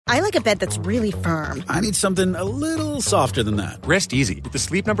I like a bed that's really firm. I need something a little softer than that. Rest easy. With the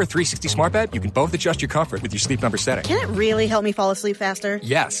Sleep Number 360 Smart Bed, you can both adjust your comfort with your Sleep Number setting. Can it really help me fall asleep faster?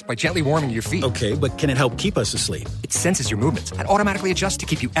 Yes, by gently warming your feet. Okay, but can it help keep us asleep? It senses your movements and automatically adjusts to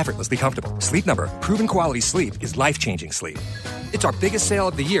keep you effortlessly comfortable. Sleep Number, proven quality sleep is life-changing sleep. It's our biggest sale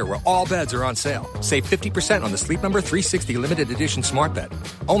of the year where all beds are on sale. Save 50% on the Sleep Number 360 Limited Edition Smart Bed.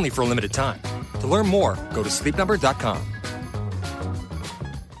 Only for a limited time. To learn more, go to sleepnumber.com.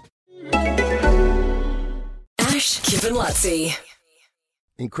 Ash, Kip and Lutzi.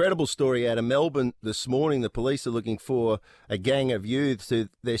 Incredible story out of Melbourne this morning. The police are looking for a gang of youths who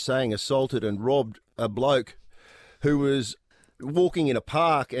they're saying assaulted and robbed a bloke who was walking in a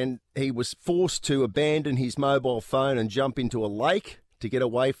park, and he was forced to abandon his mobile phone and jump into a lake to get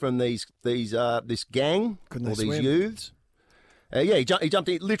away from this gang or these youths. He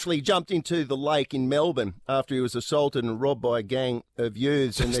literally jumped into the lake in Melbourne after he was assaulted and robbed by a gang of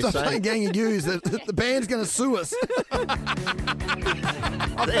youths. And they're saying, a gang of youths. The band's going to sue us.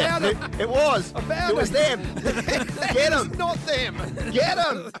 It was. It was them. Get them. Not them. Get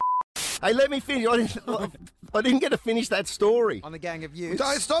them. Hey, let me finish. I didn't get to finish that story. On the gang of youths.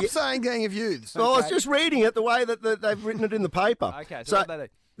 Don't stop saying gang of youths. Well, I was just reading it the way that they've written it in the paper. Okay, so what do they do?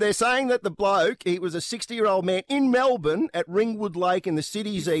 They're saying that the bloke, he was a 60-year-old man in Melbourne at Ringwood Lake in the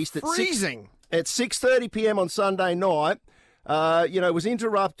city's east at freezing. At 6:30 p.m. on Sunday night. Was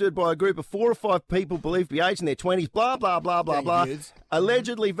interrupted by a group of 4 or 5 people believed to be aged in their 20s, blah, blah, blah, blah, blah.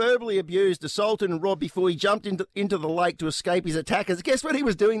 Allegedly verbally abused, assaulted and robbed before he jumped into the lake to escape his attackers. Guess what he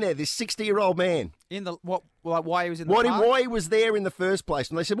was doing there, this 60-year-old man? In the, what, like why he was in the park? Why he was there in the first place.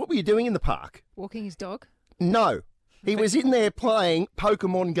 And they said, what were you doing in the park? Walking his dog? No. He was in there playing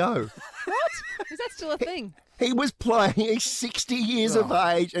Pokemon Go. What? Is that still a thing? He was playing, he's 60 years of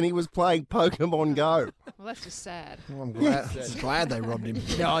age, and he was playing Pokemon Go. Well, that's just sad. Well, I'm glad they robbed him.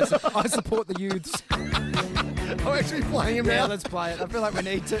 Yeah, I support the youths. I'm actually playing him Yeah, out. let's play it. I feel like we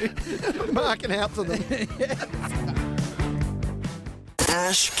need to. Marking out to them.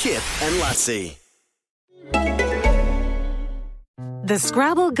 Ash, Kip and Lutzi. The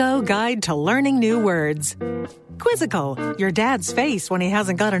Scrabble Go Guide to Learning New Words. Quizzical, your dad's face when he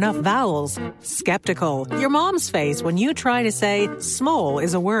hasn't got enough vowels. Skeptical, your mom's face when you try to say smole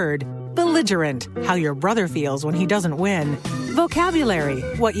is a word. Belligerent, how your brother feels when he doesn't win. Vocabulary,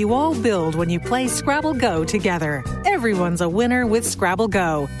 what you all build when you play Scrabble Go together. Everyone's a winner with Scrabble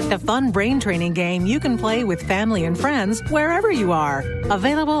Go, the fun brain training game you can play with family and friends wherever you are.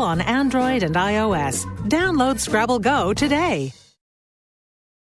 Available on Android and iOS. Download Scrabble Go today.